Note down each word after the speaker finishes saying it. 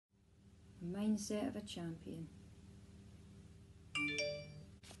Mindset of a champion.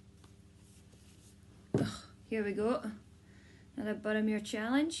 Ugh, here we go. Another Boroughmuir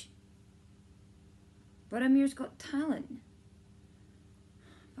challenge. Boroughmuir's got talent.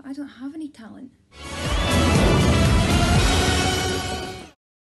 But I don't have any talent.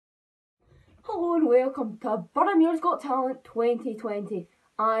 Hello and welcome to Boroughmuir's Got Talent 2020.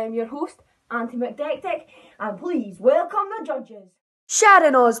 I am your host, Auntie McDeck, and please welcome the judges.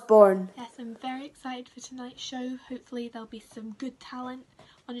 Sharon Osborne. Yes, I'm very excited for tonight's show. Hopefully there'll be some good talent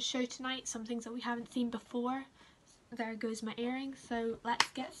on the show tonight, some things that we haven't seen before. There goes my earring, so let's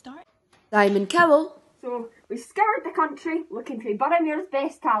get started. Simon Cowell. So, we scoured the country looking for Boroughmuir's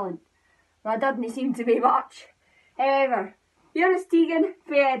best talent. That doesn't seem to be much. However, here is Tegan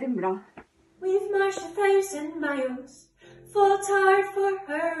for Edinburgh. We've marched 1,000 miles, fought hard for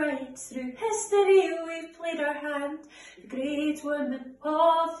our rights. Through history we've played our hand, the great women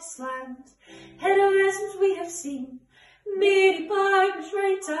of this land. Heroisms we have seen, Mary Barber's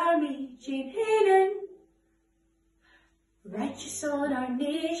Right Army, Jane Hayden, righteous on our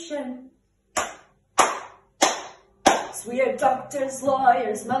nation. So we are doctors,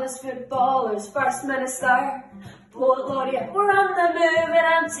 lawyers, mothers, footballers, First Minister, poet laureate, we're on the move, and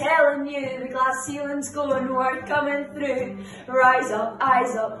I'm telling you, the glass ceiling's going, we're coming through. Rise up,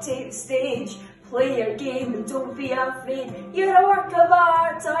 eyes up, take the stage, play your game and don't be afraid. You're a work of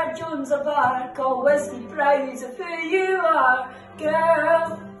art, our Jones of Arc, always be proud of who you are,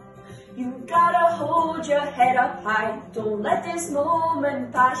 girl. You gotta hold your head up high, don't let this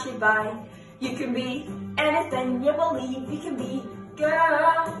moment pass you by. You can be anything you believe you can be,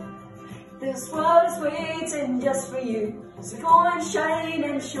 girl. This world is waiting just for you, so go and shine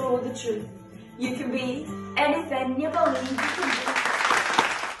and show the truth. You can be anything you believe you can be.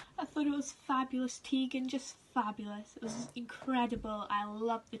 I thought it was fabulous, Tegan, just fabulous. It was incredible. I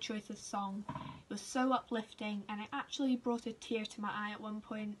loved the choice of song. It was so uplifting, and it actually brought a tear to my eye at one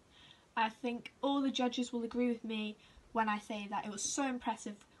point. I think all the judges will agree with me when I say that it was so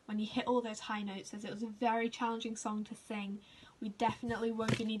impressive when you hit all those high notes, as it was a very challenging song to sing. We definitely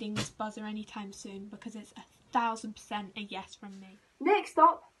won't be needing this buzzer anytime soon, because it's 1,000% a yes from me. Next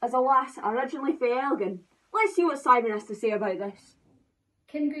up is a lass originally from Elgin. Let's see what Simon has to say about this.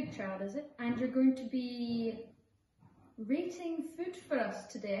 Kingood child, is it? And you're going to be rating food for us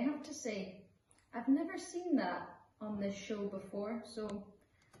today, I have to say. I've never seen that on this show before, so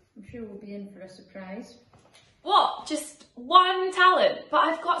I'm sure we'll be in for a surprise. What? Just one talent? But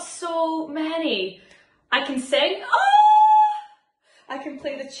I've got so many. I can sing. Oh! I can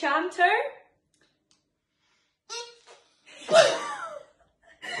play the chanter.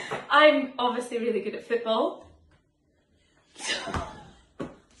 I'm obviously really good at football.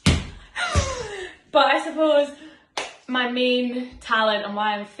 But I suppose my main talent and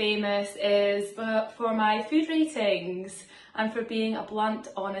why I'm famous is for my food ratings and for being a blunt,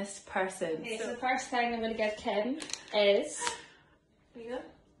 honest person. Okay, so the first thing I'm going to give Kim is... There you go.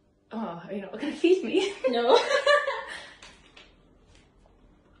 Oh, are you not going to feed me? No.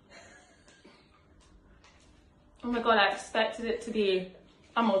 Oh my god, I expected it to be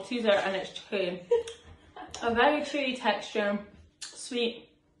a Malteser and it's chewy. A very chewy texture, sweet.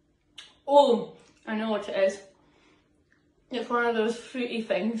 Oh, I know what it is. It's one of those fruity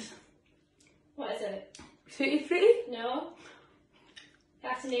things. What is it? Fruity? No. You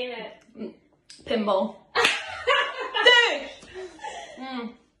have to name it. Pinball.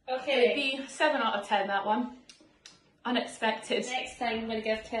 Okay. It'd be 7 out of 10, that one. Unexpected. Next thing I'm going to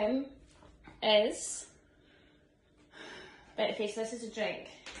give Kim is... Right, okay, so this is a drink.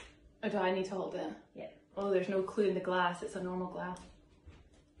 Oh, do I need to hold it? Yeah. Oh, there's no clue in the glass, it's a normal glass.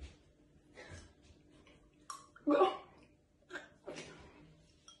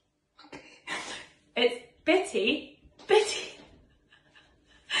 It's bitty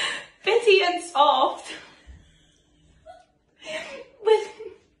and soft. With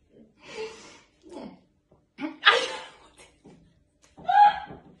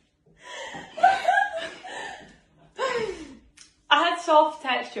I had soft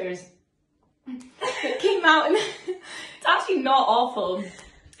textures that came out and it's actually not awful.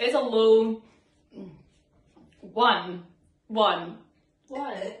 It's a low one. What?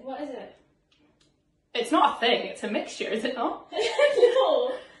 What is it? It's not a thing, it's a mixture, is it not?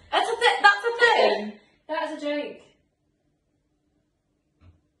 No. That's a thing. That is a drink.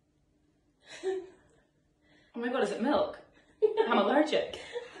 Oh my god, is it milk? I'm allergic.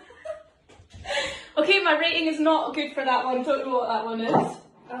 Okay, my rating is not good for that one. Don't know what that one is.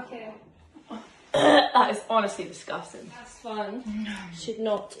 Okay. That is honestly disgusting. That's fun. Should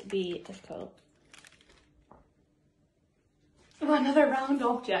not be difficult. Oh, another round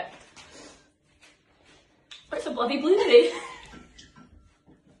object. It's a bloody blueberry.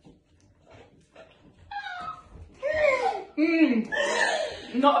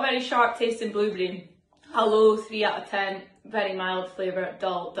 Not a very sharp tasting blueberry. A low 3 out of 10. Very mild flavour.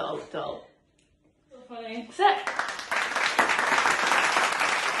 Dull, dull, dull. So funny. That's it.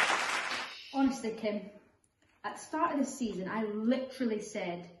 Honestly, Kim, at the start of the season, I literally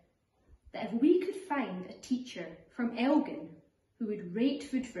said that if we could find a teacher from Elgin who would rate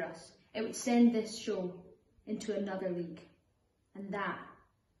food for us, it would send this show into another league. And that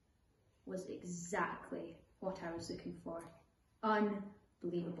was exactly what I was looking for.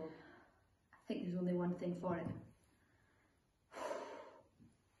 Unbelievable. I think there's only one thing for it.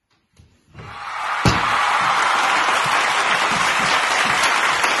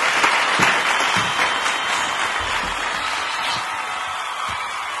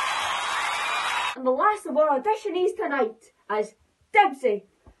 And the last of our auditionees tonight is Dibsy,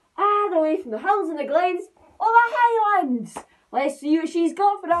 all the way from the hills and the glens of the Highlands. Let's see what she's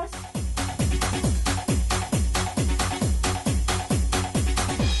got for us.